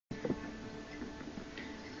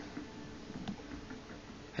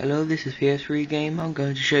Hello, this is PS3 Game. I'm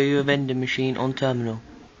going to show you a vending machine on terminal.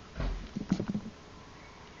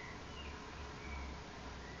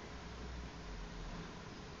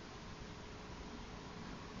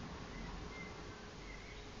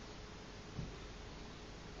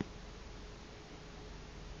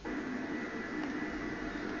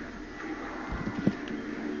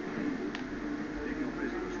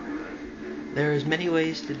 There is many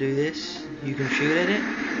ways to do this. You can shoot at it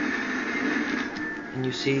and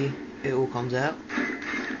you see it all comes out,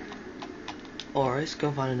 or let's go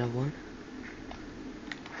find another one.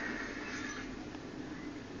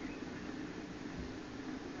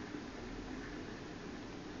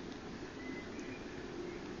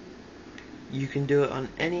 You can do it on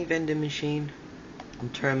any vending machine on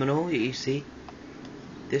terminal. You see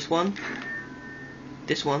this one,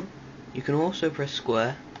 you can also press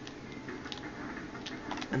square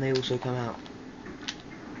and they also come out.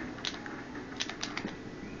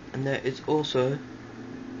 And there is also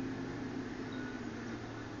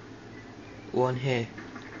one here.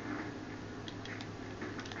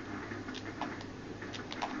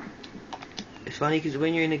 It's funny because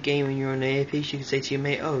when you're in a game and you're on the earpiece, you can say to your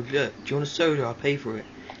mate, "Oh look, do you want a soda? I'll pay for it."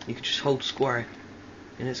 You can just hold square,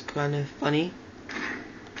 and it's kind of funny.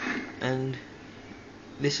 And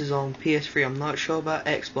this is on PS3. I'm not sure about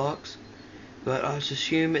Xbox, but I just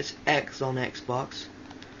assume it's X on Xbox.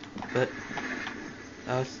 But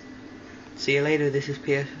see you later. This is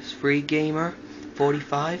PS3 Gamer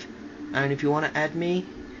 45, and if you want to add me,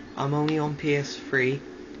 I'm only on PS3.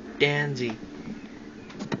 Danzy.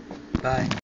 Bye.